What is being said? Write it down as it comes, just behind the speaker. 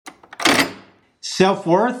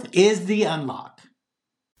Self-worth is the unlock.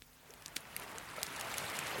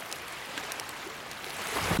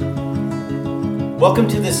 Welcome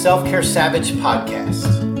to the Self-Care Savage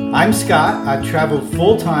podcast. I'm Scott. I've traveled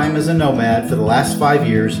full-time as a nomad for the last 5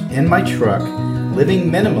 years in my truck,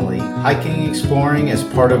 living minimally, hiking and exploring as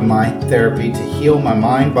part of my therapy to heal my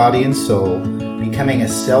mind, body, and soul, becoming a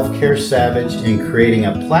self-care savage and creating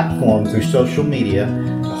a platform through social media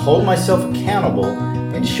to hold myself accountable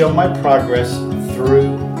and show my progress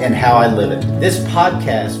through and how I live it. This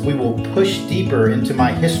podcast, we will push deeper into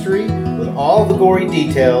my history with all the gory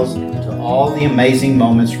details to all the amazing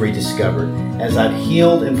moments rediscovered as I've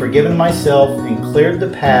healed and forgiven myself and cleared the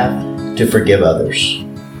path to forgive others.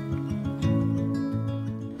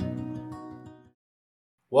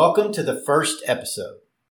 Welcome to the first episode.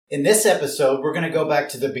 In this episode, we're going to go back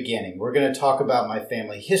to the beginning. We're going to talk about my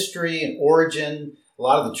family history and origin, a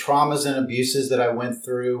lot of the traumas and abuses that I went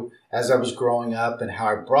through as I was growing up and how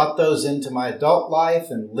I brought those into my adult life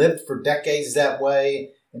and lived for decades that way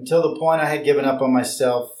until the point I had given up on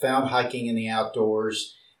myself, found hiking in the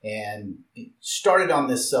outdoors, and started on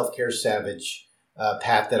this self-care savage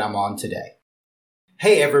path that I'm on today.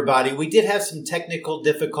 Hey everybody, we did have some technical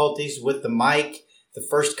difficulties with the mic the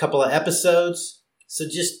first couple of episodes, so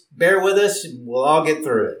just bear with us and we'll all get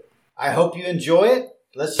through it. I hope you enjoy it.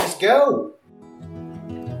 Let's just go.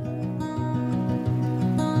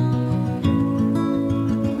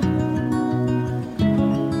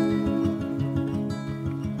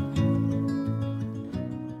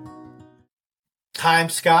 Hi, I'm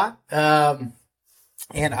Scott, and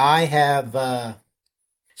I have,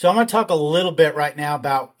 so I'm going to talk a little bit right now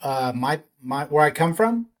about my where I come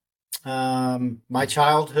from, my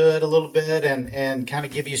childhood a little bit, and kind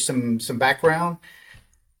of give you some background.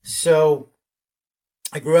 So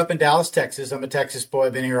I grew up in Dallas, Texas. I'm a Texas boy.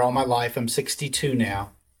 I've been here all my life. I'm 62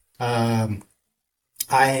 now. As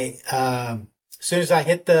soon as I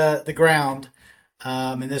hit the ground,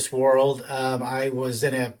 in this world, I was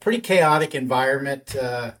in a pretty chaotic environment.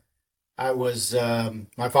 My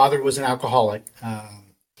father was an alcoholic.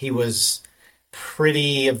 He was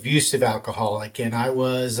pretty abusive alcoholic, and I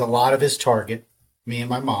was a lot of his target, me and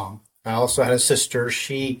my mom. I also had a sister.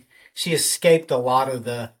 She escaped a lot of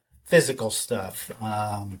the physical stuff.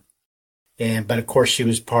 But of course she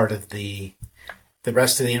was part of the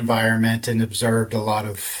rest of the environment and observed a lot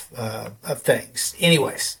of things.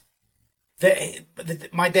 Anyways.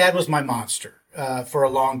 My dad was my monster for a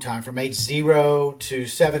long time. From age 0 to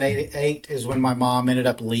 7, 8 is when my mom ended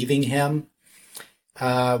up leaving him,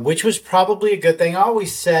 which was probably a good thing. I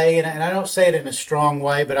always say, and I don't say it in a strong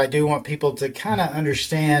way, but I do want people to kind of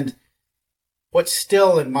understand what's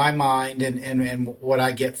still in my mind and what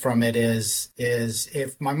I get from it is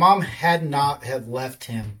if my mom had not have left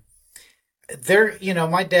him,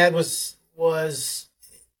 my dad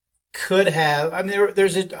could have, I mean,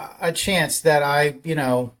 there's a chance that I,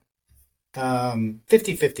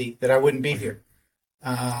 50-50 that I wouldn't be here.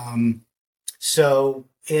 So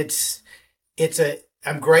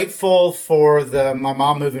I'm grateful for my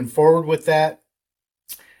mom moving forward with that.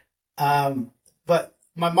 But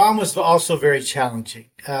my mom was also very challenging.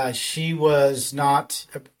 She was not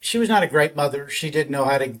a great mother. She didn't know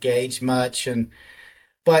how to gauge much.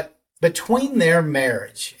 But between their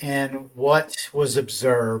marriage and what was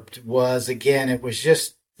observed was, again, it was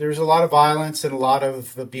just, there was a lot of violence and a lot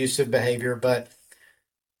of abusive behavior, but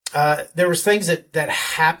there was things that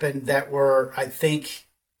happened that were, I think,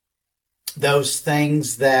 those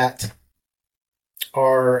things that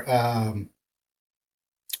are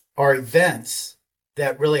events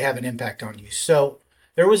that really have an impact on you. So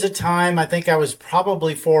there was a time, I think I was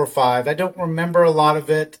probably 4 or 5. I don't remember a lot of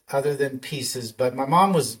it other than pieces, but my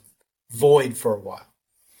mom was void for a while.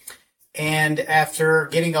 And after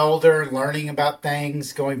getting older and learning about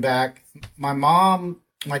things, going back, my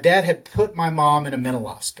dad had put my mom in a mental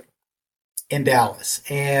hospital in Dallas.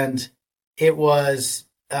 And it was,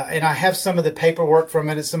 and I have some of the paperwork from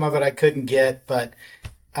it and some of it I couldn't get, but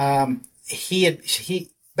he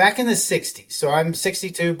back in the 60s, so I'm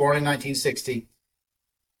 62, born in 1960,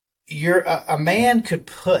 a man could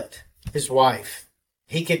put his wife,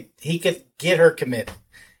 he could get her committed.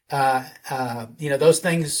 Those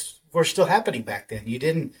things were still happening back then.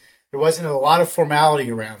 There wasn't a lot of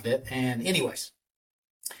formality around it. And anyways,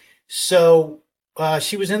 so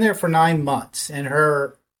she was in there for 9 months, and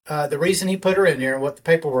the reason he put her in there and what the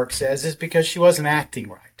paperwork says is because she wasn't acting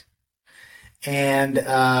right. And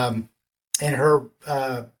her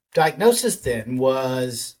diagnosis then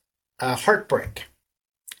was heartbreak.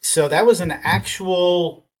 So that was an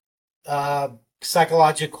actual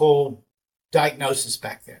psychological diagnosis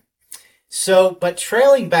back then. So, but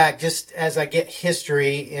trailing back, just as I get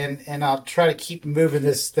history, and I'll try to keep moving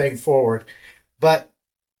this thing forward. But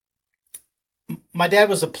my dad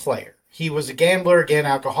was a player. He was a gambler, again,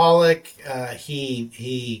 alcoholic.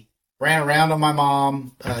 He ran around on my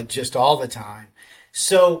mom just all the time.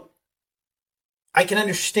 So I can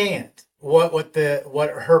understand what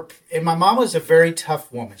her, and my mom was a very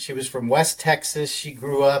tough woman. She was from West Texas. She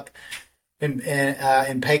grew up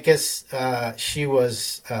in Pecos. She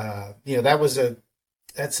was that was a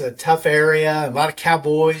that's a tough area. A lot of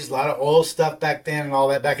cowboys, a lot of oil stuff back then, and all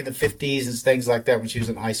that back in the 50s and things like that when she was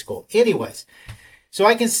in high school. Anyways, so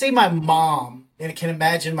I can see my mom, and I can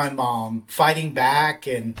imagine my mom fighting back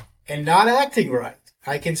and not acting right.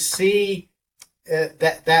 I can see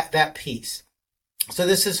that piece. So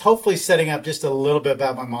this is hopefully setting up just a little bit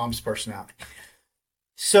about my mom's personality.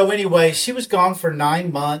 So anyway, she was gone for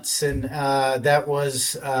 9 months, and that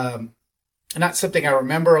was not something I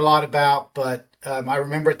remember a lot about, but I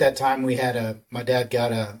remember at that time my dad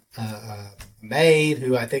got a maid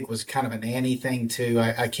who I think was kind of a nanny thing too.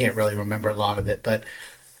 I can't really remember a lot of it, but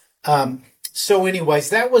so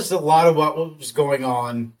anyways, that was a lot of what was going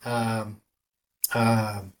on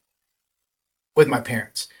with my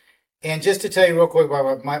parents. And just to tell you real quick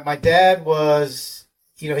about my dad was,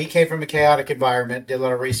 he came from a chaotic environment, did a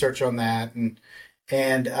lot of research on that, and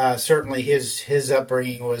certainly his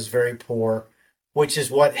upbringing was very poor, which is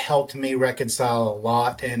what helped me reconcile a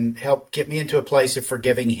lot and helped get me into a place of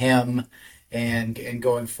forgiving him and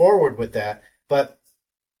going forward with that. But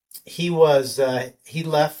he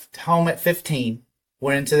left home at 15,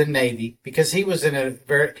 went into the Navy because he was in a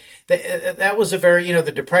very that was a very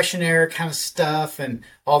the Depression era kind of stuff and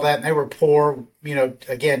all that, and they were poor,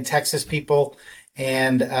 again, Texas people,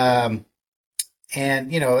 and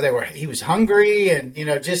he was hungry, and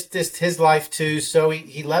just this his life too. So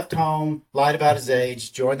he left home, lied about his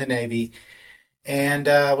age, joined the Navy, and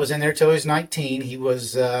was in there till he was 19. He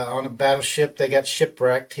was on a battleship. They got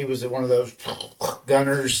shipwrecked. He was one of those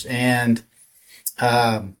gunners, and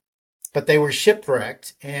but they were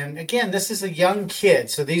shipwrecked. And again, this is a young kid,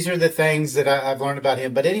 so these are the things that I've learned about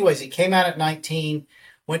him. But anyways, he came out at 19,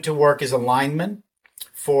 went to work as a lineman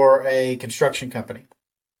for a construction company.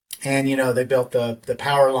 And, they built the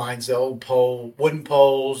power lines, the old wooden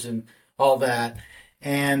poles and all that.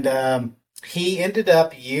 And he ended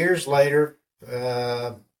up years later,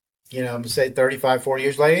 say 35, 40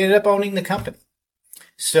 years later, he ended up owning the company.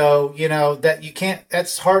 So, that you can't,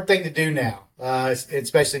 that's a hard thing to do now,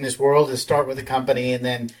 especially in this world, to start with a company and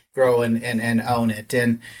then grow and own it.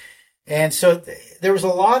 And so there was a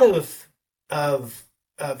lot of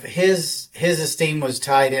his esteem was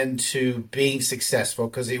tied into being successful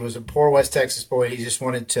because he was a poor West Texas boy. He just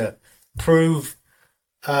wanted to prove,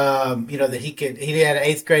 that he had an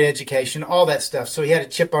eighth grade education, all that stuff. So he had a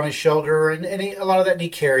chip on his shoulder and a lot of that, and he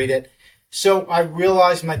carried it. So I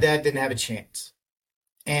realized my dad didn't have a chance.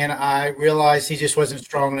 And I realized he just wasn't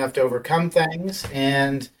strong enough to overcome things.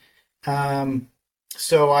 And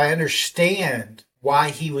so I understand why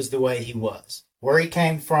he was the way he was, where he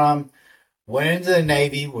came from, went into the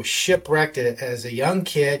Navy, was shipwrecked as a young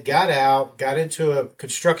kid, got out, got into a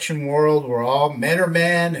construction world where all men are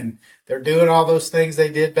men and they're doing all those things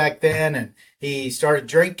they did back then. And he started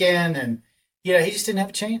drinking and, he just didn't have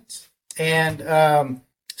a chance. And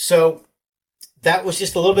so that was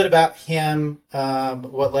just a little bit about him,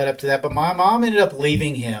 what led up to that. But my mom ended up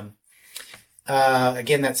leaving him,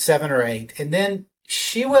 again, that's 7 or 8. And then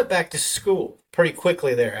she went back to school pretty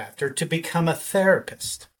quickly thereafter to become a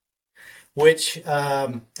therapist, which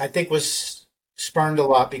I think was spurned a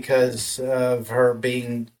lot because of her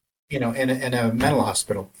being, in a mental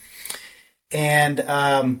hospital. And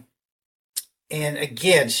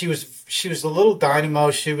again, she was a little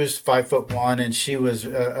dynamo. She was 5'1", and she was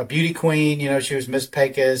a beauty queen. She was Miss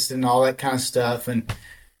Pecos and all that kind of stuff. And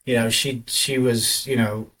she was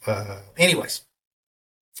anyways.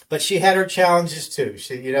 But she had her challenges too.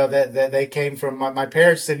 She that they came from my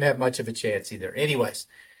parents didn't have much of a chance either. Anyways,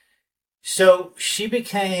 so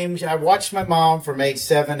I watched my mom from age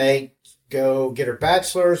 7, 8 go get her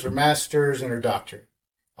bachelor's, her master's, and her doctorate,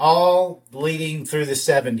 all leading through the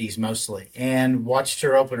 70s mostly, and watched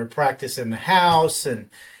her open her practice in the house.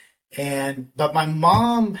 But my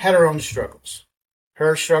mom had her own struggles.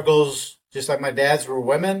 Her struggles, just like my dad's, were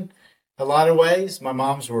women a lot of ways. My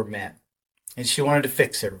mom's were men. And she wanted to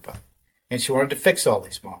fix everybody. And she wanted to fix all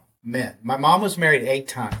these men. My mom was married 8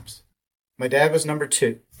 times. My dad was number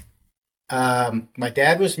 2. My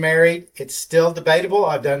dad was married. It's still debatable.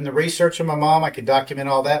 I've done the research on my mom. I can document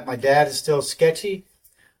all that. My dad is still sketchy.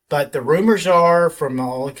 But the rumors are, from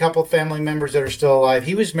only a couple of family members that are still alive,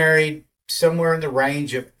 he was married somewhere in the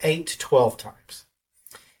range of 8 to 12 times.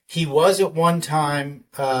 He was at one time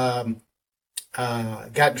got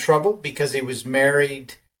in trouble because he was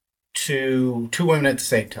married to two women at the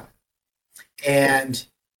same time. And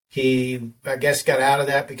he, I guess, got out of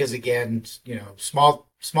that because, again, small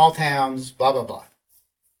towns, blah, blah, blah.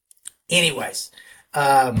 Anyways,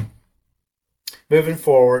 um, moving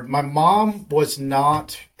forward, my mom was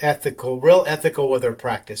not real ethical with her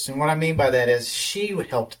practice. And what I mean by that is she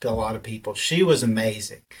helped a lot of people. She was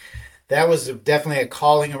amazing. That was definitely a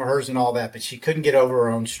calling of hers and all that, but she couldn't get over her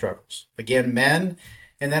own struggles. Again, men,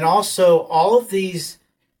 and then also all of these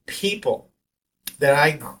people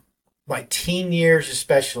that my teen years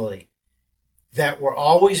especially, that were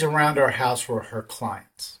always around our house were her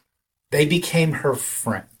clients. They became her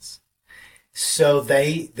friends. So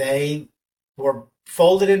they were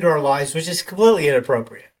folded into our lives, which is completely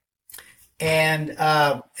inappropriate. And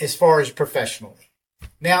as far as professionally.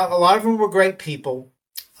 Now, a lot of them were great people,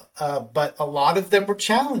 but a lot of them were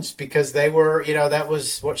challenged because they were, that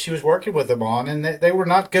was what she was working with them on, and they were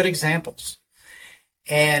not good examples.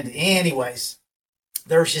 And anyways,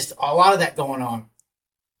 there was just a lot of that going on.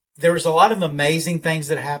 There was a lot of amazing things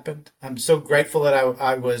that happened. I'm so grateful that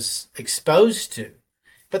I was exposed to,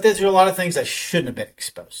 but there's a lot of things I shouldn't have been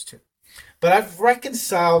exposed to. But I've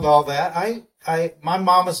reconciled all that. My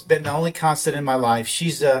mom has been the only constant in my life.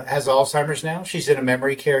 She's has Alzheimer's now. She's in a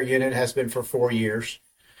memory care unit, has been for 4 years.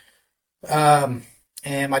 And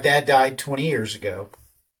my dad died 20 years ago.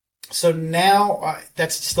 So now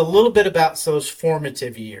that's just a little bit about those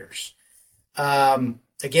formative years.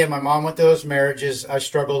 Again, my mom went through those marriages. I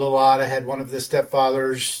struggled a lot. I had one of the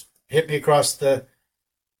stepfathers hit me across the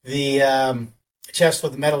chest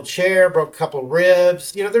with a metal chair, broke a couple of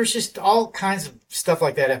ribs. There's just all kinds of stuff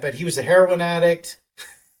like that. But he was a heroin addict.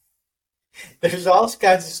 There's all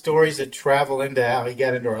kinds of stories that travel into how he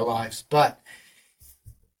got into our lives. But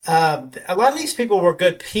a lot of these people were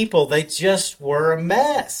good people. They just were a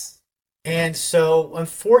mess. And so,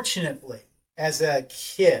 unfortunately, as a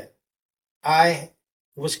kid, I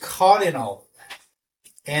was caught in all of that.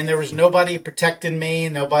 And there was nobody protecting me,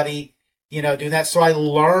 nobody, doing that. So I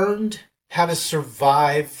learned how to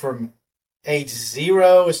survive from age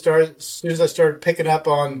 0. As soon as I started picking up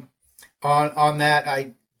on that,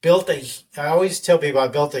 I always tell people I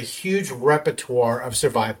built a huge repertoire of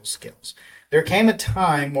survival skills. There came a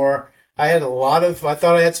time where I thought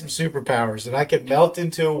I had some superpowers, that I could melt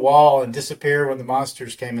into a wall and disappear when the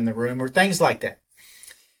monsters came in the room, or things like that.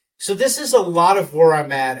 So this is a lot of where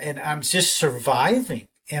I'm at, and I'm just surviving.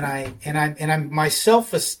 And my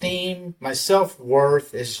self-esteem, my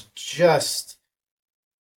self-worth is just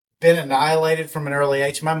been annihilated from an early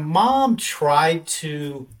age. My mom tried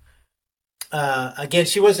to, again,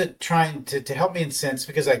 she wasn't trying to help me in a sense,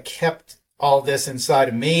 because I kept all this inside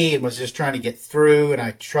of me and was just trying to get through. And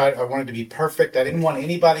I wanted to be perfect. I didn't want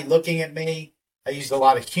anybody looking at me. I used a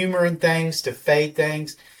lot of humor in things to fade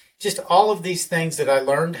things. Just all of these things that I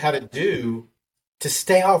learned how to do to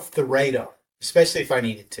stay off the radar, especially if I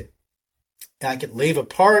needed to. And I could leave a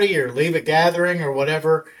party or leave a gathering or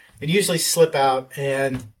whatever, and usually slip out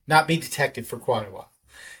and not be detected for quite a while.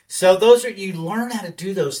 So you learn how to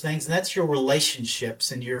do those things, and that's your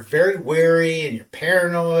relationships. And you're very wary, and you're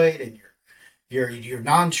paranoid, and you're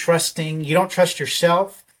non-trusting. You don't trust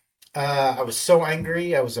yourself. I was so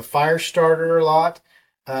angry. I was a fire starter a lot.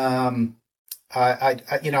 I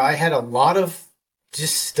had a lot of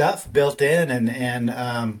just stuff built in,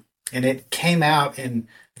 and it came out in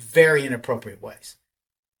very inappropriate ways.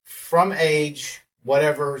 From age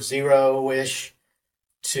whatever 0-ish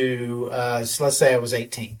to so let's say I was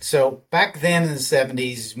 18. So back then in the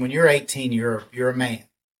 70s, when you're 18, you're a man.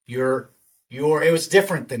 It was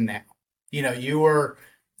different than now. You were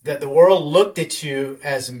that the world looked at you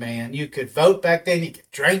as a man. You could vote back then. You could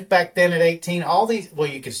drink back then at 18. All these, well,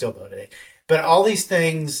 you could still vote at 18, but all these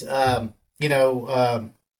things,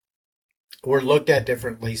 were looked at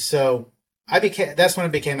differently. So that's when I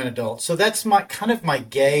became an adult. So that's my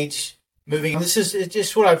gauge moving. This is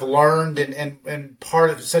just what I've learned, and part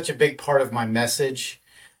of such a big part of my message,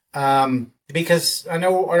 because I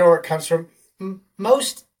know where it comes from.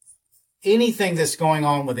 Most anything that's going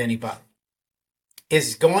on with anybody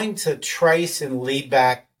is going to trace and lead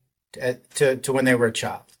back to when they were a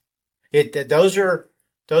child. Those are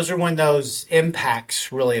when those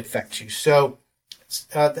impacts really affect you. So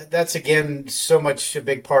that's again so much a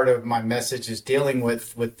big part of my message is dealing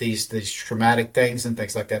with these traumatic things and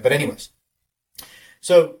things like that. But anyways,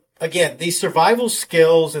 so again, these survival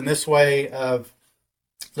skills and this way of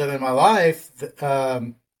living my life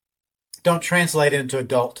don't translate into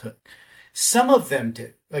adulthood. Some of them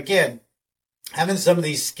do. Again, having some of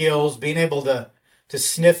these skills, being able to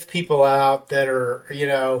sniff people out that are,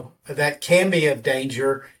 that can be of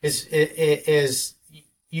danger is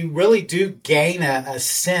you really do gain a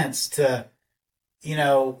sense to,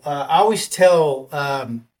 I always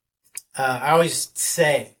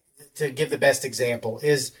say, to give the best example,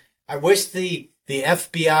 is I wish the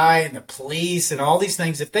FBI and the police and all these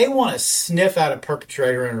things, if they want to sniff out a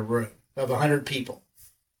perpetrator in a room of 100 people,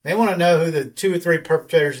 they want to know who the two or three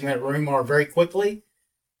perpetrators in that room are very quickly,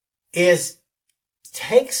 is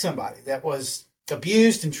take somebody that was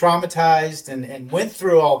abused and traumatized and went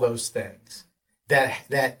through all those things,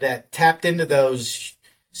 that tapped into those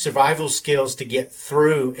survival skills to get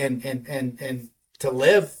through and to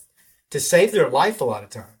live, to save their life a lot of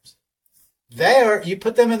times. You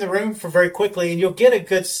put them in the room for very quickly and you'll get a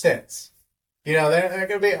good sense. They're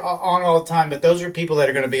going to be on all the time, but those are people that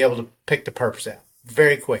are going to be able to pick the perps out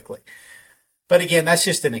very quickly. But again, that's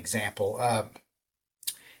just an example.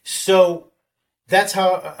 So that's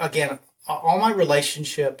how, again, all my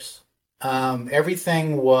relationships,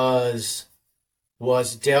 everything was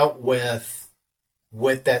dealt with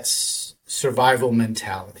that survival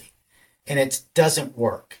mentality. And it doesn't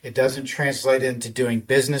work. It doesn't translate into doing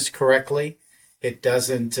business correctly. It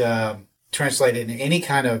doesn't translate into any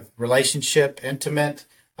kind of relationship, intimate,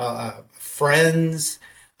 friends,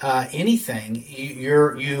 anything.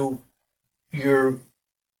 It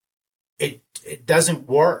doesn't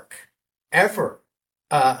work ever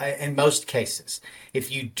in most cases.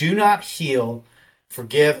 If you do not heal,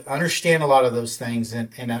 forgive, understand a lot of those things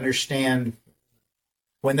and understand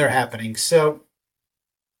when they're happening. So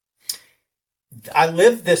I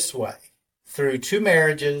lived this way through two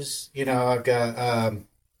marriages. I've got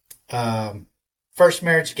first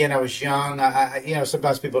marriage. Again, I was young.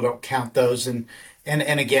 Sometimes people don't count those, and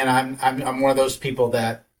again, I'm one of those people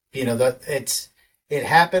that that it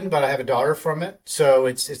happened, but I have a daughter from it, so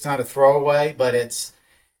it's not a throwaway. But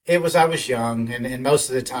I was young, and most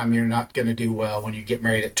of the time you're not going to do well when you get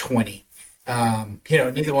married at 20.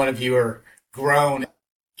 Neither one of you are grown.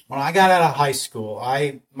 When I got out of high school,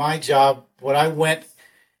 my job, what I went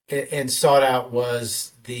and sought out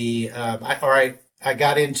was I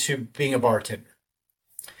got into being a bartender.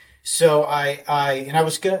 So I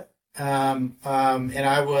was good. And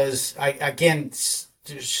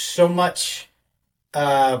there's so much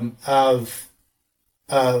of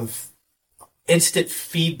instant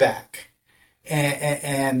feedback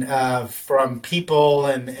and from people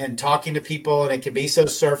and talking to people, and it can be so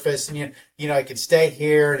surface, and I could stay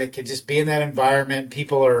here and it could just be in that environment.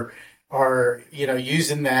 People are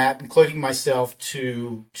using that, including myself,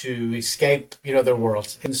 to escape their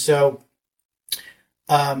worlds. And so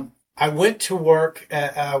I went to work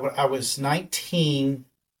I was 19,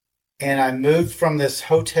 and I moved from this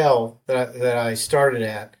hotel that I started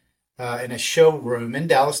at in a showroom in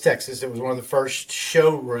Dallas, Texas. It was one of the first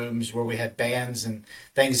showrooms where we had bands and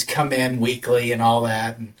things come in weekly and all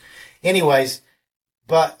that. And anyways,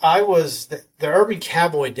 but the Urban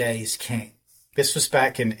Cowboy days came. This was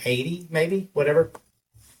back in 80, maybe, whatever.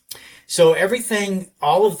 So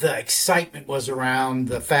all of the excitement was around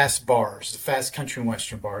the fast bars, the fast country and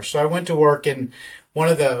western bars. So I went to work in one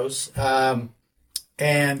of those, and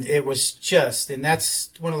it was and that's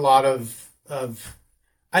when a lot of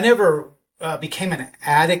I never became an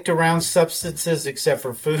addict around substances except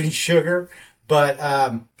for food and sugar, but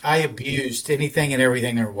I abused anything and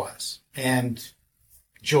everything there was and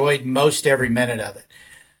enjoyed most every minute of it.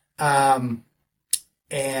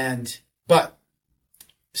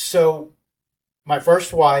 So my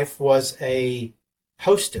first wife was a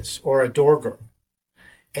hostess or a door girl,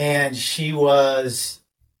 and she was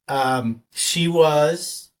she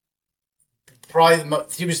was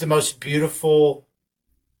the most beautiful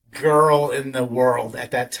girl in the world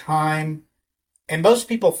at that time, and most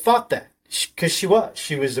people thought that because she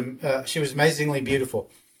was amazingly beautiful.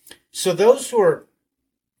 So those were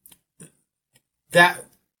that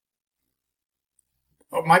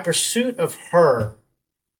my pursuit of her.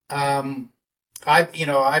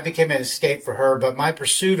 I became an escape for her, but my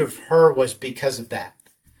pursuit of her was because of that.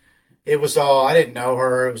 It was all, I didn't know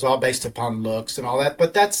her. It was all based upon looks and all that.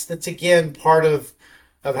 But that's again part of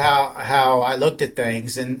how I looked at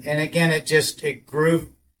things. And again, it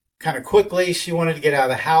grew kind of quickly. She wanted to get out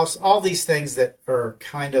of the house. All these things that are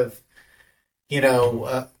kind of,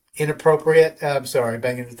 inappropriate. I'm sorry,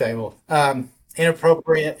 banging the table.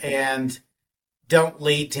 Inappropriate and don't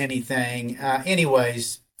lead to anything.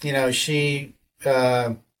 Anyways,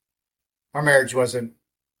 our marriage it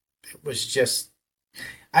was just,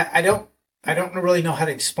 I don't really know how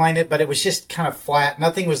to explain it, but it was just kind of flat.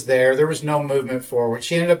 Nothing was there. There was no movement forward.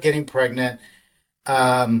 She ended up getting pregnant.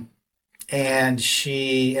 and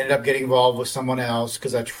she ended up getting involved with someone else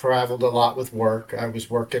because I traveled a lot with work. I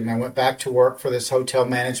went back to work for this hotel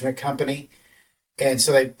management company. And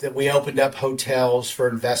so we opened up hotels for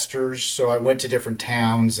investors. So I went to different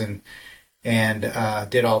towns and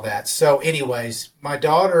did all that. So, anyways, my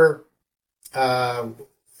daughter, uh,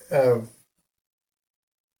 uh,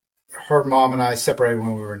 her mom and I separated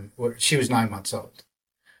when she was 9 months old.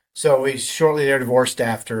 So we shortly they're divorced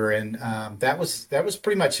after, and that was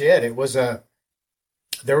pretty much it.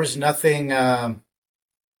 There was nothing, yeah,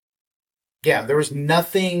 there was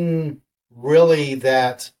nothing really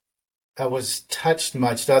that was touched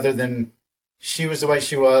much other than she was the way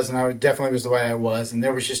she was, and I definitely was the way I was, and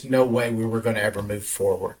there was just no way we were going to ever move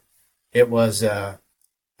forward. It was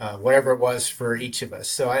whatever it was for each of us.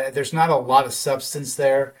 So there's not a lot of substance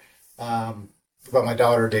there, um, but my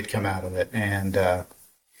daughter did come out of it, and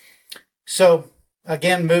so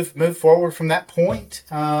again, move forward from that point,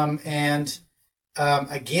 and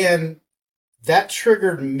again, that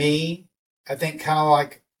triggered me. I think kind of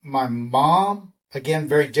like my mom. Again,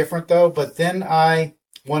 very different though. But then I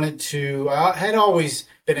wanted to. I had always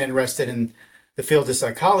been interested in the field of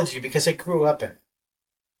psychology because I grew up in it.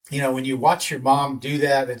 When you watch your mom do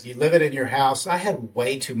that, that you live it in your house, I had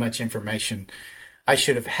way too much information I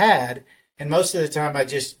should have had. And most of the time I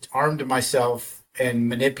just armed myself and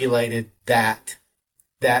manipulated that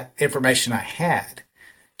information I had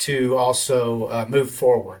to also move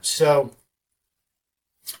forward. So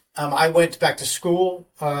I went back to school.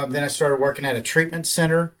 Then I started working at a treatment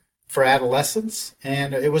center for adolescents.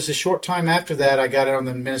 And it was a short time after that I got on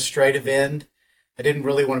the administrative end. I didn't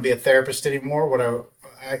really want to be a therapist anymore.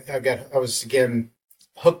 I was again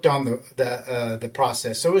hooked on the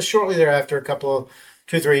process. So it was shortly thereafter, a couple of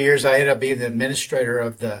 2 3 years, I ended up being the administrator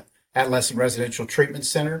of the adolescent residential treatment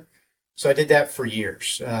center. So I did that for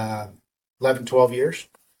years, 11, 12 years,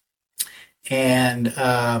 and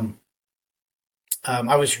I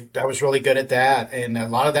was really good at that. And a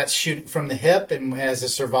lot of that's shooting from the hip. And as a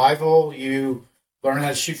survival, you learn how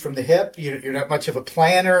to shoot from the hip. You're not much of a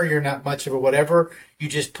planner. You're not much of a whatever. You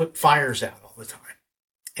just put fires out all the time.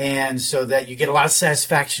 And so that you get a lot of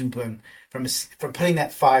satisfaction from putting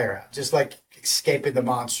that fire out, just like escaping the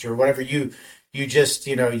monster or whatever. You just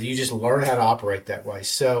learn how to operate that way.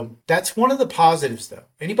 So that's one of the positives, though.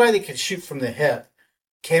 Anybody that can shoot from the hip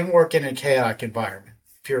can work in a chaotic environment.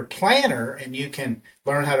 If you're a planner and you can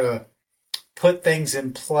learn how to put things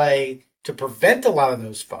in play to prevent a lot of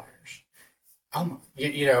those fires, and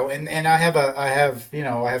I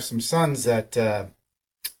have some sons that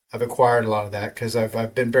I've acquired a lot of that because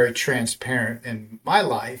I've been very transparent in my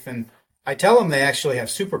life, and I tell them they actually have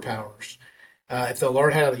superpowers. If they'll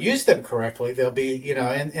learn how to use them correctly, they'll be,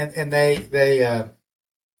 and they're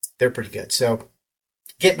pretty good. So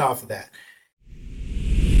getting off of that.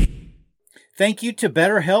 Thank you to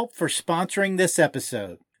BetterHelp for sponsoring this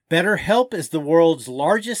episode. BetterHelp is the world's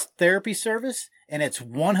largest therapy service, and it's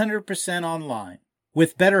 100% online.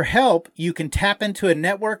 With BetterHelp, you can tap into a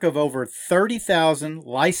network of over 30,000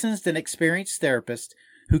 licensed and experienced therapists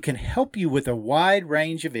who can help you with a wide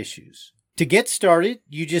range of issues. To get started,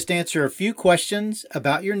 you just answer a few questions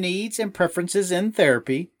about your needs and preferences in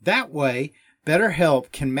therapy. That way,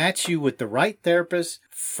 BetterHelp can match you with the right therapist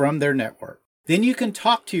from their network. Then you can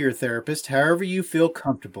talk to your therapist however you feel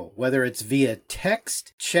comfortable, whether it's via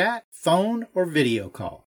text, chat, phone, or video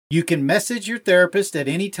call. You can message your therapist at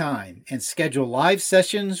any time and schedule live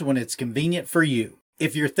sessions when it's convenient for you.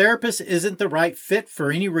 If your therapist isn't the right fit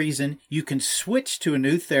for any reason, you can switch to a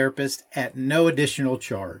new therapist at no additional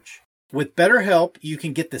charge. With BetterHelp, you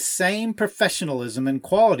can get the same professionalism and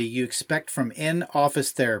quality you expect from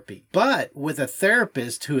in-office therapy, but with a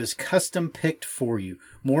therapist who is custom-picked for you,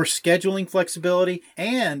 more scheduling flexibility,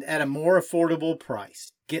 and at a more affordable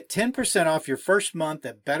price. Get 10% off your first month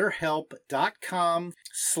at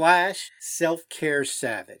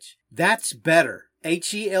betterhelp.com/selfcaresavage. That's better,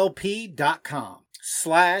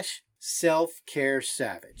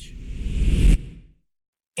 HELP.com/selfcaresavage.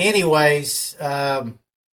 Anyways,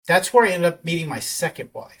 that's where I ended up meeting my second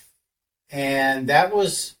wife. And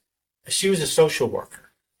she was a social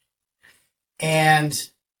worker. And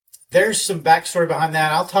there's some backstory behind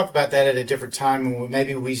that. I'll talk about that at a different time when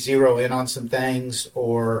maybe we zero in on some things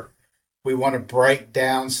or we want to break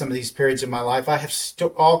down some of these periods of my life. I have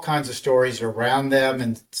all kinds of stories around them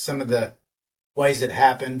and some of the ways it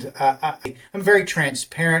happened. I'm very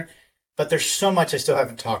transparent, but there's so much I still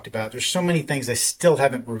haven't talked about. There's so many things I still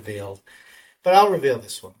haven't revealed. But I'll reveal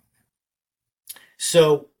this one.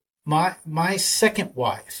 So my second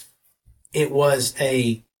wife, it was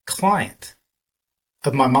a client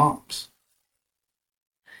of my mom's.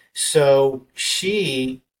 So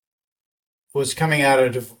she was coming out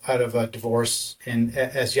of a divorce and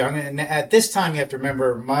as young. And at this time, you have to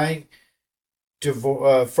remember my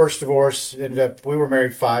first divorce ended up. We were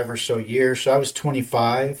married 5 or so years, so I was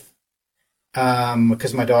 25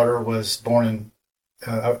 because my daughter was born in.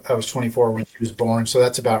 I was 24 when she was born, so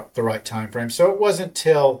that's about the right time frame. So it wasn't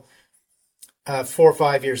till 4 or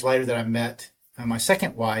 5 years later that I met my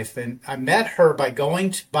second wife, and I met her by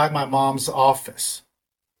going by my mom's office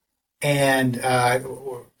and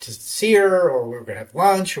to see her, or we were going to have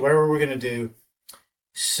lunch, or whatever we were going to do.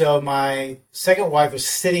 So my second wife was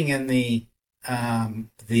sitting in um,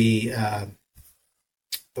 the uh,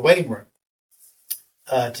 the waiting room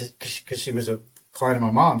because she was a client of my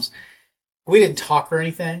mom's. We didn't talk or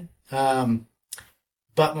anything.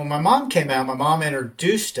 But when my mom came out, my mom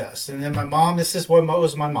introduced us, and then my mom. This is what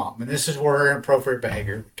was my mom, and this is where inappropriate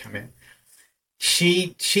behavior would come in.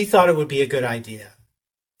 She thought it would be a good idea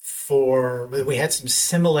for we had some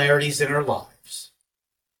similarities in our lives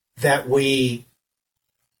that we,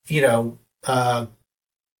 you know,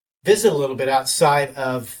 visit a little bit outside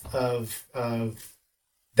of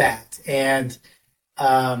that, and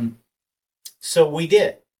um, so we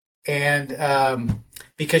did, and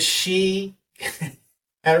because she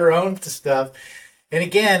had her own stuff, and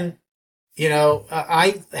again,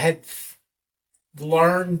 I had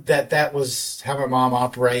learned that that was how my mom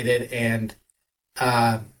operated, and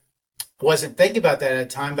uh, wasn't thinking about that at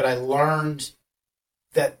the time, but I learned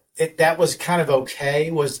that that was kind of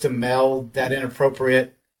okay, was to meld that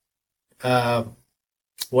inappropriate uh,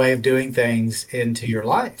 way of doing things into your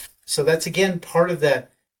life. So that's again part of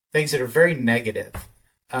that things that are very negative.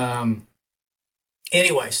 Um,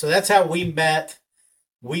 anyway, so that's how we met.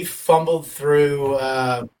 We fumbled through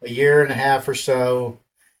a year and a half or so.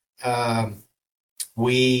 Um,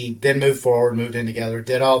 we then moved forward, moved in together,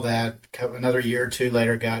 did all that. Another year or two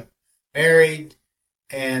later, got married,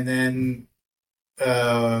 and then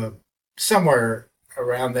uh, somewhere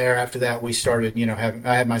around there after that, we started. Having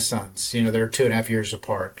I had my sons. They're 2.5 years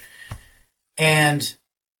apart, and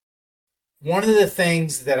one of the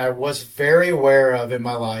things that I was very aware of in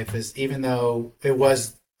my life is even though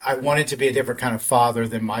I wanted to be a different kind of father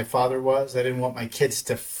than my father was. I didn't want my kids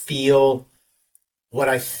to feel what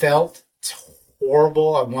I felt. It's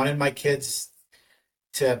horrible. I wanted my kids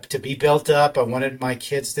to be built up. I wanted my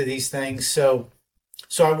kids to these things. So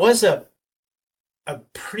I was a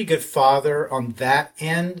pretty good father on that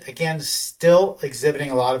end. Again, still exhibiting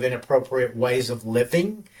a lot of inappropriate ways of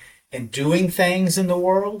living and doing things in the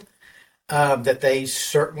world. That they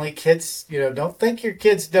certainly kids, don't think your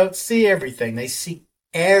kids don't see everything. They see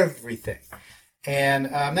everything, and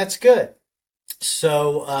that's good.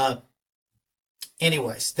 So,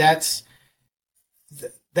 anyways, that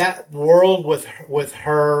world with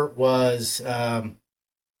her was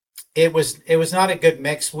it was not a good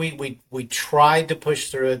mix. We tried to push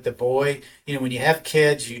through it. The boy, when you have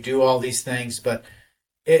kids, you do all these things, but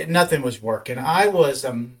nothing was working. I was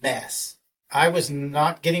a mess. I was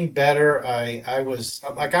not getting better. I was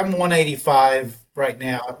like I'm 185 right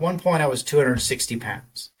now. At one point, I was 260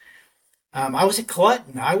 pounds. I was a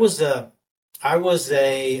glutton. I was a I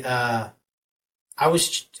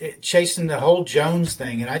was chasing the whole Jones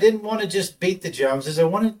thing, and I didn't want to just beat the Joneses. I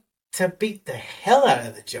wanted to beat the hell out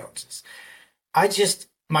of the Joneses. I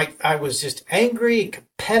was just angry and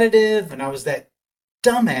competitive, and I was that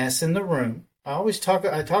dumbass in the room. I talk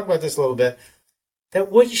about this a little bit that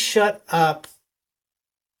would shut up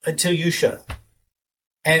until you shut up.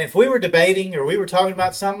 And if we were debating or we were talking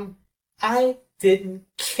about something, I didn't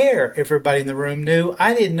care if everybody in the room knew.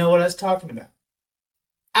 I didn't know what I was talking about.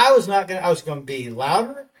 I was going to be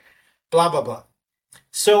louder, blah, blah, blah.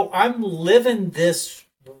 So I'm living this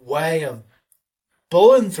way of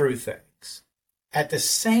bullying through things. At the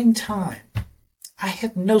same time, I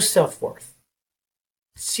have no self-worth,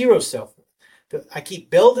 zero self-worth. I keep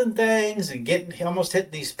building things and almost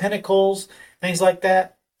hitting these pinnacles, things like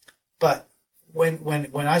that. But when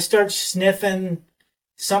I start sniffing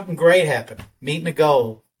something great happen, meeting a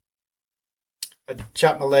goal, I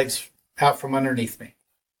chop my legs out from underneath me.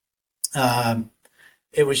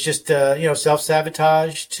 It was just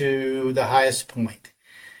self-sabotage to the highest point.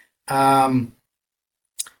 And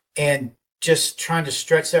just trying to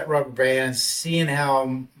stretch that rubber band, seeing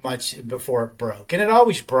how much before it broke, and it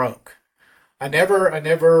always broke. I never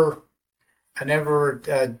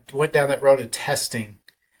went down that road of testing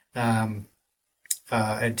um,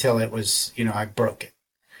 until it was, I broke it.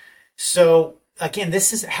 So again,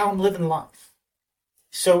 this is how I'm living life.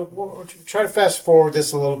 So we'll try to fast forward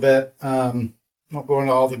this a little bit. Won't go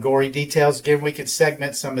into all the gory details. Again, we could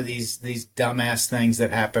segment some of these dumbass things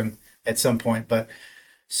that happen at some point. But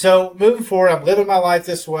So moving forward, I'm living my life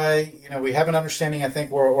this way. We have an understanding, I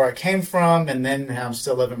think, where I came from, and then how I'm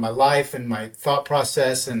still living my life and my thought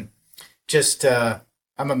process, and just I'm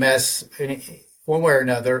a mess one way or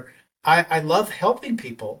another. I love helping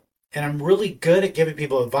people, and I'm really good at giving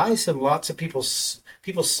people advice, and lots of people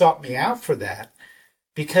sought me out for that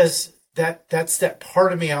because that's that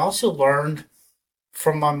part of me I also learned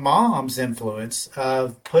from my mom's influence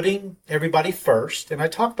of putting everybody first. And I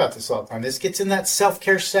talk about this all the time. This gets in that self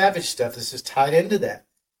care savage stuff. This is tied into that.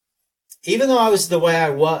 Even though I was the way I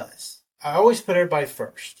was, I always put everybody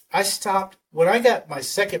first. I stopped, when I got my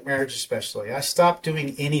second marriage, especially, I stopped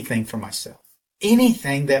doing anything for myself.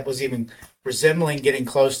 Anything that was even resembling getting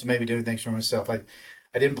close to maybe doing things for myself. I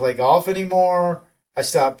didn't play golf anymore. I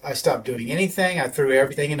stopped doing anything. I threw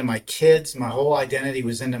everything into my kids. My whole identity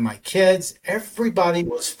was into my kids. Everybody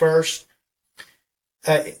was first,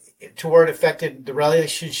 uh, to where it affected the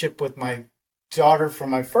relationship with my daughter from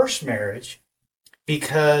my first marriage.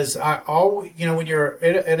 Because I always, when you're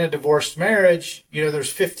in a divorced marriage,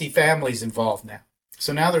 there's 50 families involved now.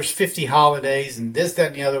 So now there's 50 holidays and this, that,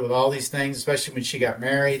 and the other with all these things, especially when she got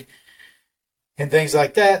married and things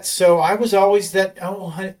like that. So I was always that, oh,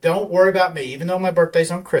 honey, don't worry about me, even though my birthday's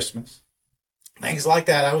on Christmas. Things like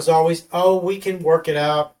that. I was always, oh, we can work it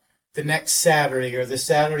out the next Saturday or the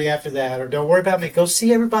Saturday after that, or don't worry about me. Go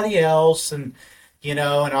see everybody else. And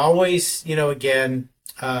always, again,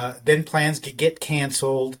 then plans could get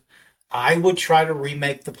canceled. I would try to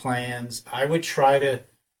remake the plans. I would try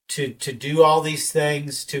to do all these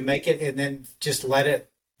things to make it and then just let it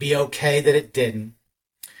be okay that it didn't.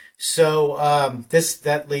 So this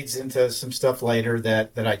that leads into some stuff later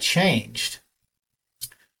that I changed.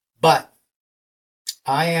 But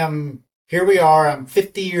I am here we are. I'm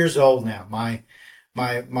 50 years old now. I've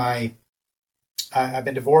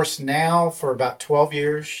been divorced now for about 12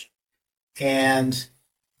 years, and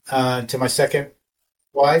to my second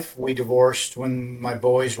wife, we divorced when my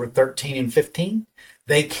boys were 13 and 15.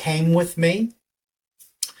 They came with me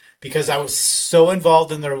because I was so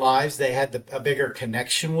involved in their lives. They had a bigger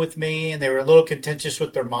connection with me, and they were a little contentious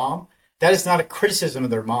with their mom. That is not a criticism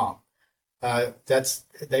of their mom. That's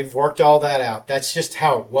they've worked all that out. That's just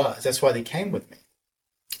how it was. That's why they came with me.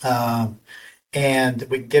 Um, and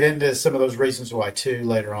we can get into some of those reasons why too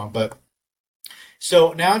later on. But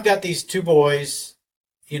so now I've got these two boys.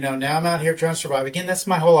 Now I'm out here trying to survive. Again, that's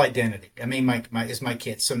my whole identity. I mean, my is my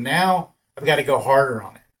kids. So now I've got to go harder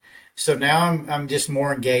on it. So now I'm just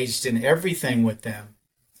more engaged in everything with them,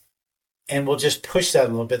 and we'll just push that a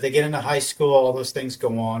little bit. They get into high school, all those things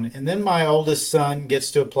go on, and then my oldest son gets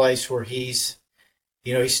to a place where he's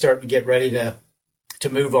starting to get ready to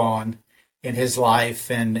move on in his life,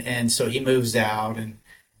 and so he moves out, and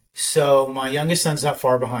so my youngest son's not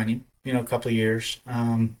far behind him, a couple of years.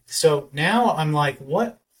 So now I'm like,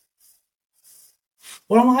 what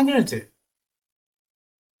am I going to do?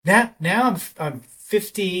 Now I'm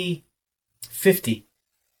 50.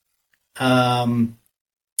 Um,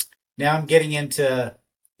 Now I'm getting into,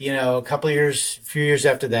 a couple of years, a few years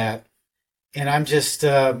after that, and I'm just,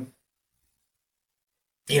 I'm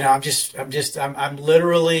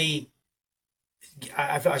literally,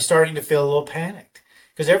 I'm starting to feel a little panicked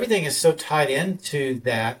because everything is so tied into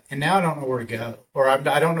that, and now I don't know where to go, or I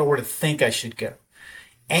don't know where to think I should go.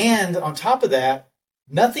 And on top of that,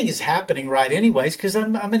 nothing is happening right anyways because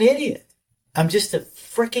I'm an idiot. I'm just a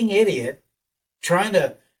freaking idiot trying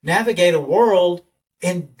to navigate a world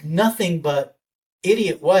in nothing but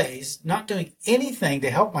idiot ways, not doing anything to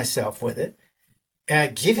help myself with it,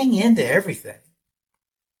 giving in to everything.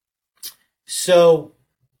 So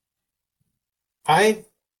I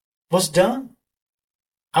was done.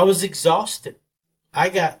 I was exhausted. I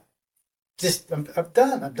got I'm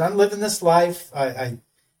done. I'm done living this life. Now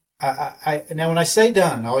when I say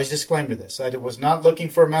done, I always disclaimer this. I was not looking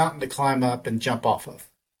for a mountain to climb up and jump off of.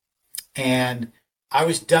 And I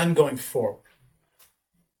was done going forward.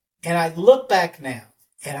 And I look back now,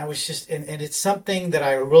 and I was just, and it's something that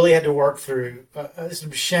I really had to work through.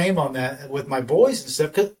 Some shame on that with my boys and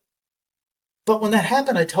stuff. But when that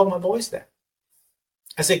happened, I told my boys that.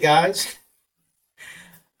 I said, guys,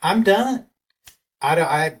 I'm done.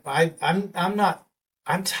 I'm not.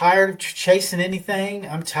 I'm tired of chasing anything.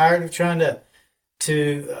 I'm tired of trying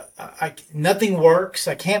nothing works.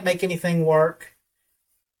 I can't make anything work.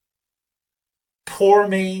 Poor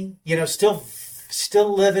me,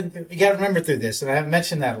 still living. You got to remember through this, and I haven't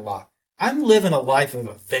mentioned that a lot. I'm living a life of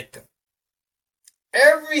a victim.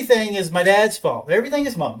 Everything is my dad's fault. Everything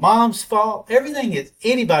is my mom's fault. Everything is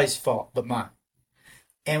anybody's fault but mine.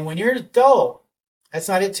 And when you're an adult, that's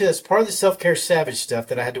not it too. That's part of the self-care savage stuff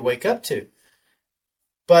that I had to wake up to.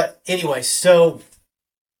 But anyway, so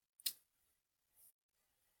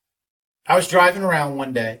I was driving around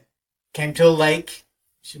one day, came to a lake.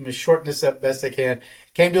 I'm going to shorten this up best I can.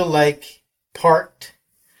 Came to a lake, parked.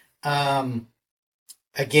 Um,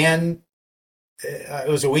 again, it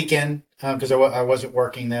was a weekend because I wasn't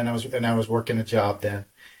working then. I was working a job then,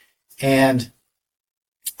 and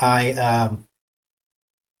I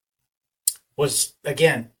was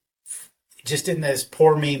again just in this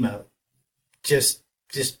poor me mode, just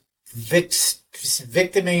just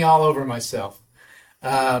victiming all over myself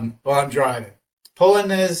while I'm driving, pulling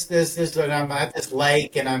this, and I'm at this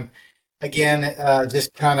lake, and I'm again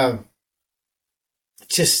just kind of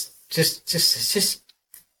just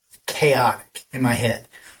chaotic in my head.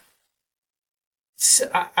 So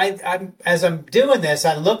I'm as I'm doing this,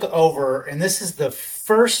 I look over, and this is the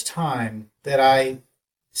first time that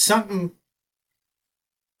something.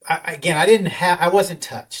 Again, I wasn't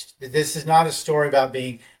touched. This is not a story about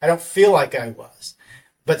being. I don't feel like I was,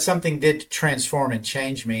 but something did transform and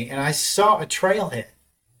change me, and I saw a trailhead.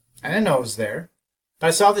 I didn't know it was there, but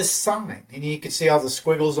I saw this sign, and you could see all the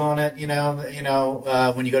squiggles on it.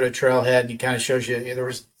 When you go to a trailhead, and it kind of shows you there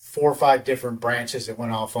was 4 or 5 different branches that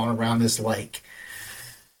went off on around this lake.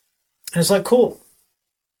 And it's like, cool.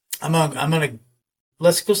 I'm gonna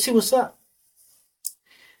let's go see what's up.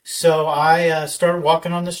 So I started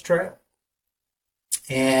walking on this trail,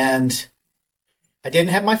 and I didn't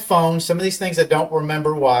have my phone. Some of these things I don't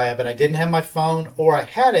remember why, but I didn't have my phone, or I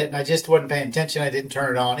had it and I just wasn't paying attention. I didn't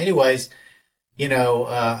turn it on. Anyways,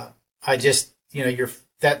 I just,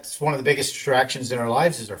 that's one of the biggest distractions in our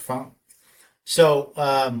lives is our phone. So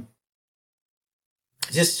I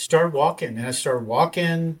just started walking, and I started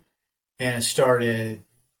walking, and I started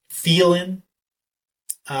feeling.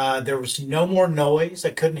 There was no more noise.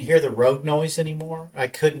 I couldn't hear the road noise anymore. I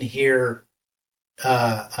couldn't hear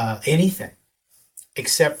anything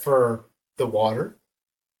except for the water,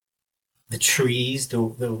 the trees,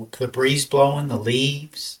 the breeze blowing, the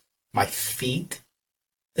leaves, my feet.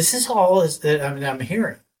 This is all that I'm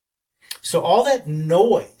hearing. So all that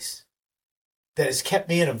noise that has kept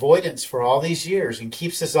me in avoidance for all these years and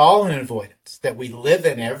keeps us all in avoidance that we live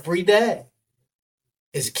in every day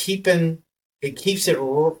is keeps it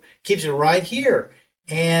right here.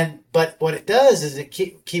 But what it does is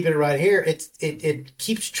keep it right here. It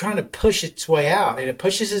keeps trying to push its way out, and it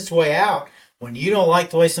pushes its way out when you don't like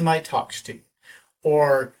the way somebody talks to you,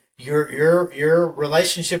 or your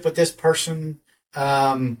relationship with this person.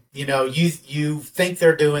 You think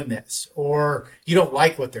they're doing this, or you don't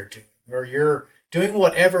like what they're doing, or you're doing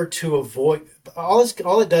whatever to avoid. All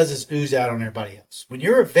it does is ooze out on everybody else. When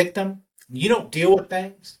you're a victim, you don't deal with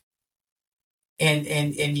things,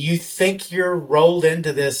 and you think you're rolled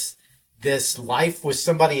into this life with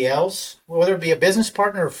somebody else, whether it be a business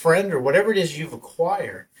partner, a friend, or whatever it is you've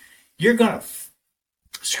acquired, you're gonna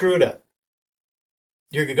screw it up.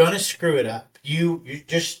 You're going to screw it up. You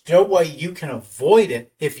just no way you can avoid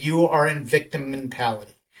it if you are in victim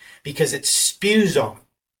mentality, because it spews on.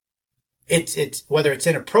 It's whether it's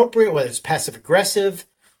inappropriate, whether it's passive aggressive,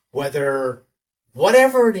 whatever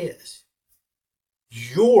it is,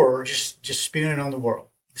 you're just spewing it on the world.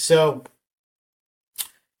 So,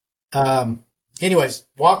 anyways,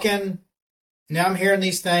 walking. Now I'm hearing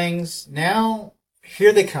these things. Now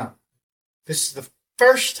here they come. This is the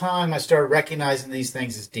first time I started recognizing these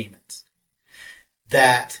things as demons.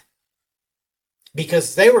 That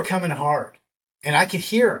because they were coming hard, and I could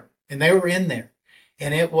hear them, and they were in there,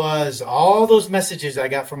 and it was all those messages I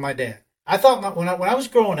got from my dad. I thought when I was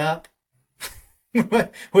growing up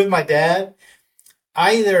with my dad,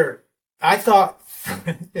 I thought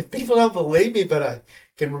if people don't believe me, but I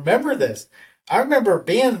can remember this. I remember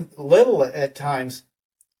being little at times,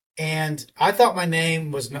 and I thought my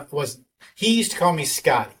name was. He used to call me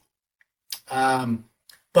Scotty,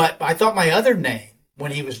 but I thought my other name,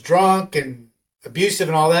 when he was drunk and abusive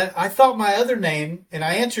and all that, I thought my other name, and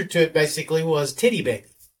I answered to it basically, was Titty Baby.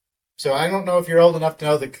 So I don't know if you're old enough to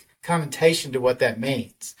know the connotation to what that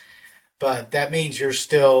means, but that means you're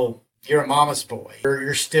a mama's boy.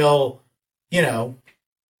 You're still, you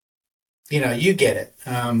get it.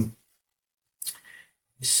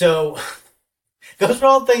 So those are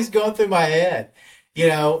all things going through my head,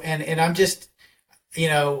 and I'm just,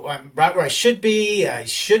 I'm right where I should be. I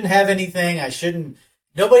shouldn't have anything.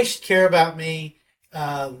 Nobody should care about me.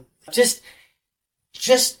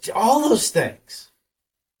 Just all those things.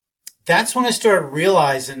 That's when I started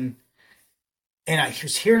realizing, and I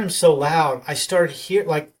was hearing them so loud, I started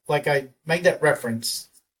like I made that reference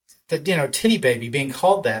that, Titty Baby being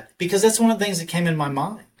called that, because that's one of the things that came in my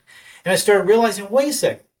mind. And I started realizing, wait a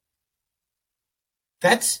second,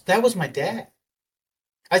 that was my dad.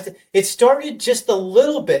 It started just a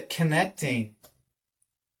little bit connecting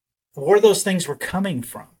where those things were coming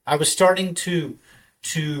from. I was starting to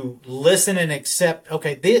listen and accept,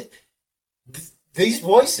 okay, these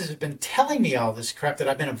voices have been telling me all this crap that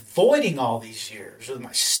I've been avoiding all these years with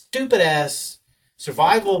my stupid ass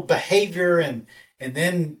survival behavior, and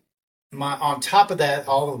then my on top of that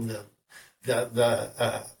all of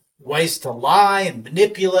the ways to lie and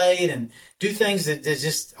manipulate and do things that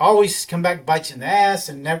just always come back and bite you in the ass,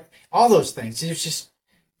 and never, all those things. It's just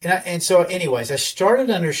and so anyways, I started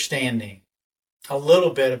understanding a little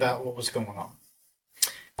bit about what was going on.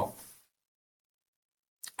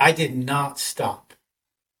 I did not stop.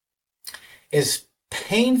 As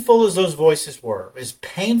painful as those voices were, as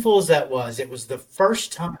painful as that was, it was the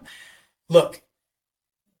first time. Look,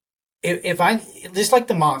 if I, just like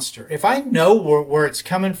the monster, if I know where it's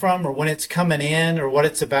coming from or when it's coming in or what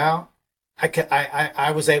it's about,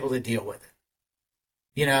 I was able to deal with it,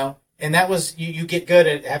 you know? And that was, you get good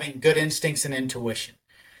at having good instincts and intuition.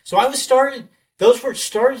 So those were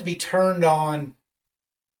started to be turned on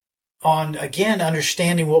again,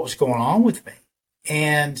 understanding what was going on with me.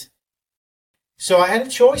 And so I had a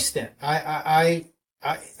choice then.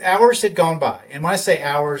 Hours had gone by. And when I say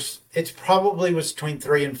hours, it probably was between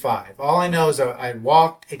 3 and 5. All I know is I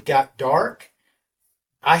walked, it got dark.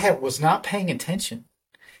 Was not paying attention.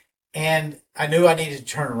 And I knew I needed to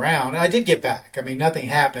turn around. And I did get back. I mean, nothing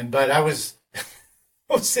happened, but I was, I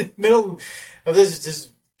was in the middle of this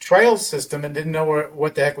trail system and didn't know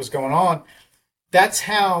what the heck was going on. That's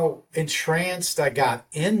how entranced I got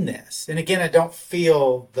in this. And again, I don't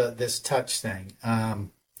feel this touch thing.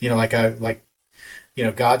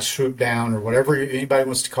 God swooped down or whatever anybody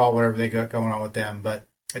wants to call whatever they got going on with them. But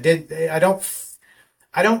I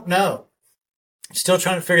don't know. Still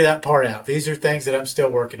trying to figure that part out. These are things that I'm still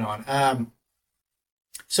working on.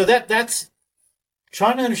 So that's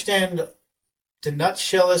trying to understand, to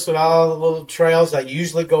nutshell this with all the little trails I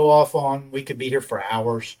usually go off on. We could be here for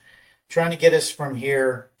hours trying to get us from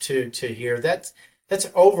here to here. That's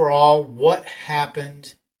overall what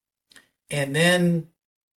happened. And then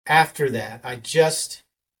after that, I just,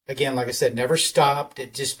 again, like I said, never stopped.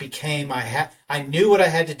 It just became, I knew what I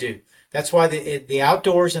had to do. That's why the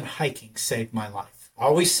outdoors and hiking saved my life. I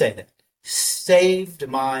always say that. Saved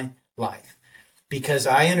my life. Because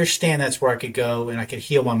I understand that's where I could go and I could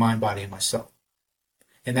heal my mind, body, and my soul.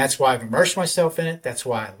 And that's why I've immersed myself in it. That's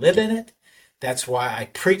why I live in it. That's why I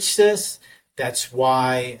preach this. That's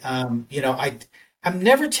why, I'm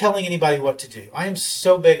never telling anybody what to do. I am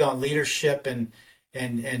so big on leadership and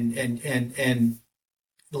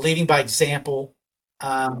leading by example.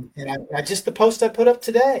 The post I put up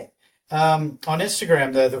today on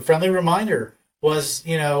Instagram, the friendly reminder was,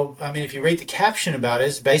 if you read the caption about it,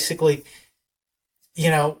 it's basically,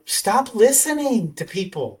 stop listening to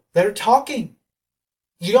people that are talking.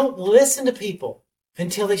 You don't listen to people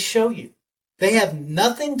until they show you. They have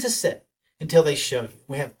nothing to say until they show you.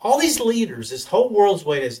 We have all these leaders, this whole world's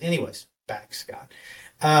way is, anyways, back, Scott.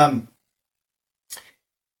 So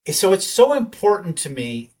it's so important to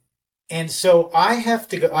me. And so I had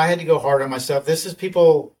to go hard on myself.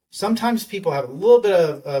 Sometimes people have a little bit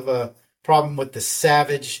of a problem with the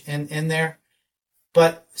savage in there.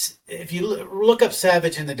 But if you look up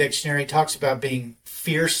savage in the dictionary, it talks about being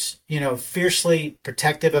fierce, fiercely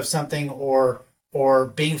protective of something or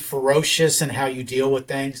being ferocious in how you deal with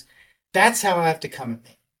things. That's how I have to come at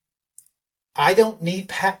me. I don't need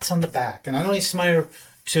pats on the back, and I don't need somebody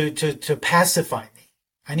to pacify me.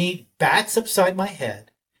 I need bats upside my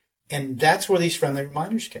head, and that's where these friendly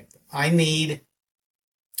reminders came from. I need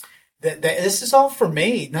that. This is all for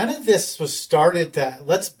me. None of this was started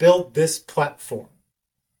let's build this platform.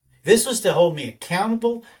 This was to hold me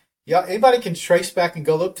accountable. Yeah, anybody can trace back and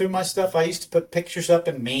go look through my stuff. I used to put pictures up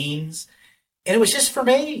and memes. And it was just for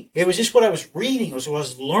me. It was just what I was reading. It was what I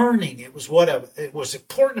was learning. It was it was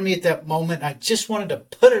important to me at that moment. I just wanted to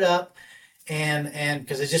put it up and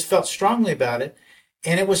because I just felt strongly about it.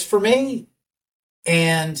 And it was for me.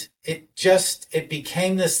 And it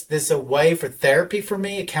became this a way for therapy for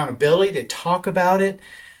me, accountability, to talk about it,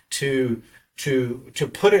 to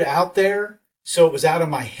put it out there so it was out of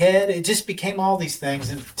my head. It just became all these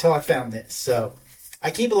things until I found this. So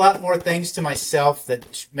I keep a lot more things to myself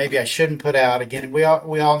that maybe I shouldn't put out. Again, we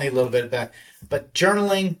all need a little bit of that. But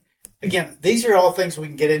journaling, again, these are all things we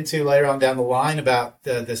can get into later on down the line about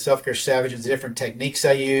the self-care savages, the different techniques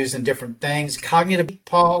I use and different things. Cognitive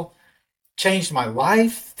Paul changed my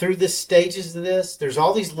life through the stages of this. There's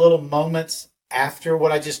all these little moments after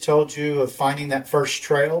what I just told you of finding that first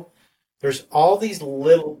trail. There's all these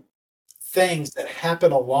little things that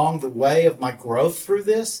happen along the way of my growth through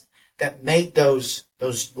this that made those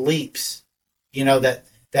leaps, that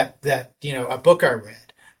a book I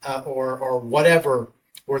read, or whatever,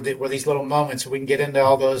 or these little moments. We can get into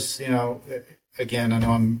all those. Again, I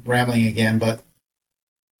know I'm rambling again, but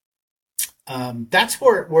that's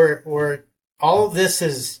where all of this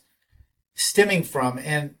is stemming from.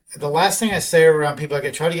 And the last thing I say around people, I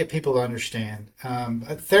try to get people to understand.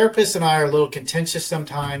 Therapists and I are a little contentious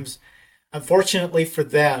sometimes. Unfortunately for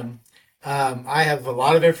them, I have a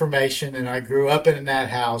lot of information, and I grew up in that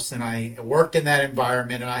house, and I worked in that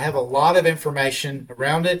environment, and I have a lot of information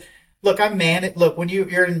around it. Look, when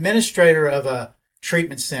you're an administrator of a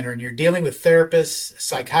treatment center and you're dealing with therapists,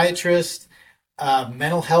 psychiatrists,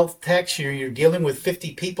 mental health techs, you're dealing with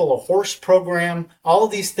 50 people, a horse program, all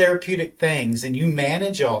of these therapeutic things, and you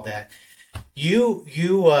manage all that. You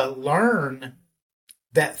learn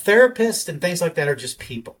that therapists and things like that are just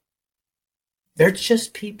people. They're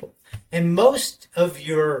just people. And most of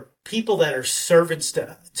your people that are servants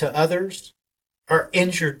to others are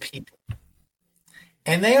injured people.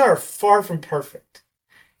 And they are far from perfect.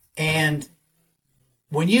 And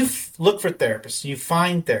when you look for therapists, you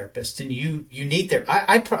find therapists, and you need therapy.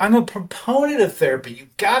 I'm a proponent of therapy.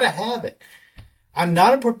 You've got to have it. I'm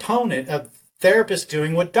not a proponent of therapists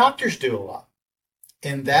doing what doctors do a lot.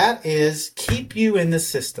 And that is keep you in the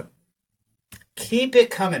system. Keep it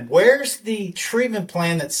coming. Where's the treatment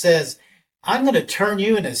plan that says, I'm going to turn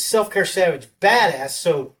you into a self-care savage badass,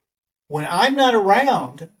 so when I'm not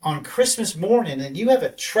around on Christmas morning and you have a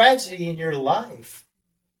tragedy in your life,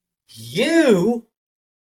 you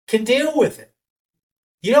can deal with it.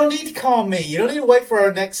 You don't need to call me. You don't need to wait for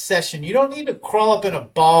our next session. You don't need to crawl up in a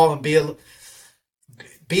ball and be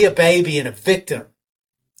a baby and a victim.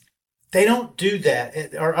 They don't do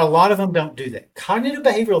that, or a lot of them don't do that. Cognitive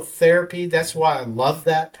behavioral therapy, that's why I love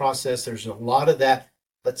that process. There's a lot of that.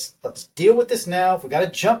 Let's deal with this now. If we got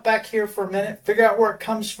to jump back here for a minute, figure out where it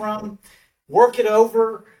comes from, work it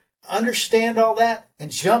over, understand all that,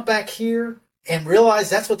 and jump back here and realize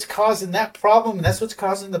that's what's causing that problem, and that's what's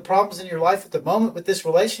causing the problems in your life at the moment with this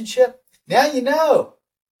relationship. Now you know.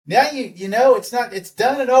 Now you know it's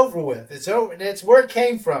done and over with. It's over. It's where it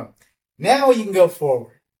came from. Now you can go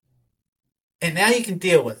forward. And now you can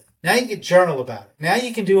deal with it. Now you can journal about it. Now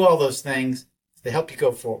you can do all those things to help you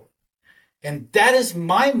go forward. And that is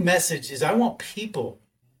my message, is I want people,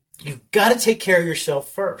 you've got to take care of yourself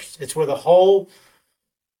first. It's where the whole,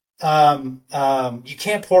 you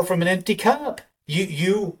can't pour from an empty cup.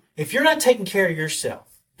 If you're not taking care of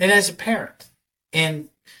yourself, and as a parent, and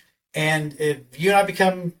if you and I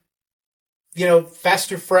become,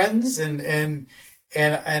 faster friends, and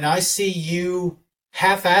I see you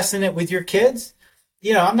half-assing it with your kids,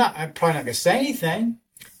 I'm probably not going to say anything,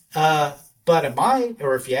 but I might,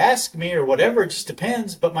 or if you ask me or whatever, it just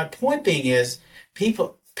depends. But my point being is,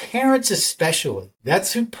 parents especially,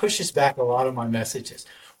 that's who pushes back a lot of my messages.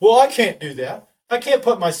 Well, I can't do that. I can't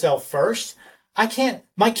put myself first. My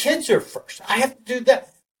kids are first. I have to do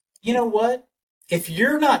that. You know what? If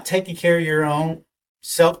you're not taking care of your own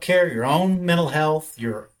self-care, your own mental health,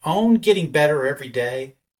 your own getting better every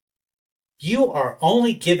day, you are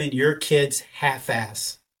only giving your kids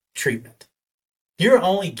half-ass treatment. You're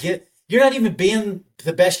not even being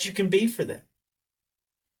the best you can be for them.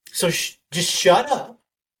 So just shut up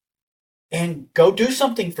and go do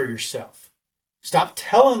something for yourself. Stop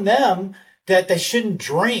telling them that they shouldn't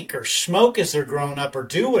drink or smoke as they're growing up or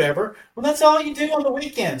do whatever. Well, that's all you do on the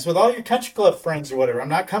weekends with all your country club friends or whatever. I'm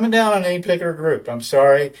not coming down on any particular group. I'm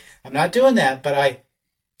sorry. I'm not doing that. But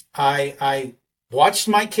I watched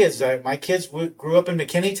my kids. My kids grew up in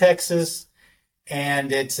McKinney, Texas,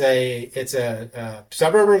 and it's a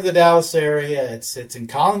suburb of the Dallas area. It's in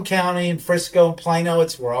Collin County and Frisco and Plano.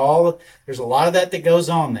 It's where there's a lot of that goes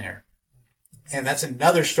on there, and that's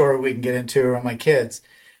another story we can get into around my kids.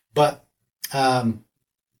 But I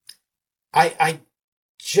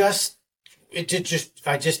just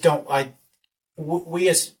don't.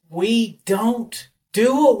 We don't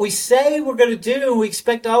do what we say we're going to do. We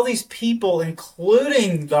expect all these people,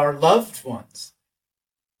 including our loved ones,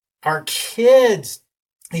 our kids,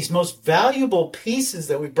 these most valuable pieces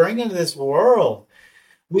that we bring into this world.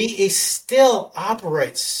 We still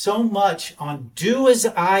operate so much on do as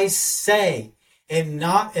I say and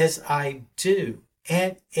not as I do.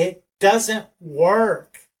 And it doesn't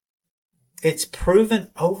work. It's proven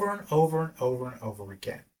over and over and over and over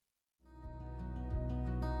again.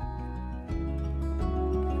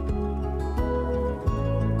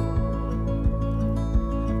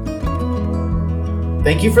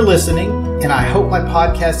 Thank you for listening, and I hope my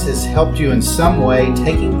podcast has helped you in some way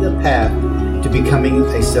taking the path to becoming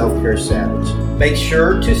a self-care savage. Make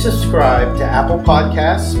sure to subscribe to Apple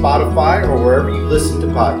Podcasts, Spotify, or wherever you listen to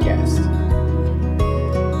podcasts.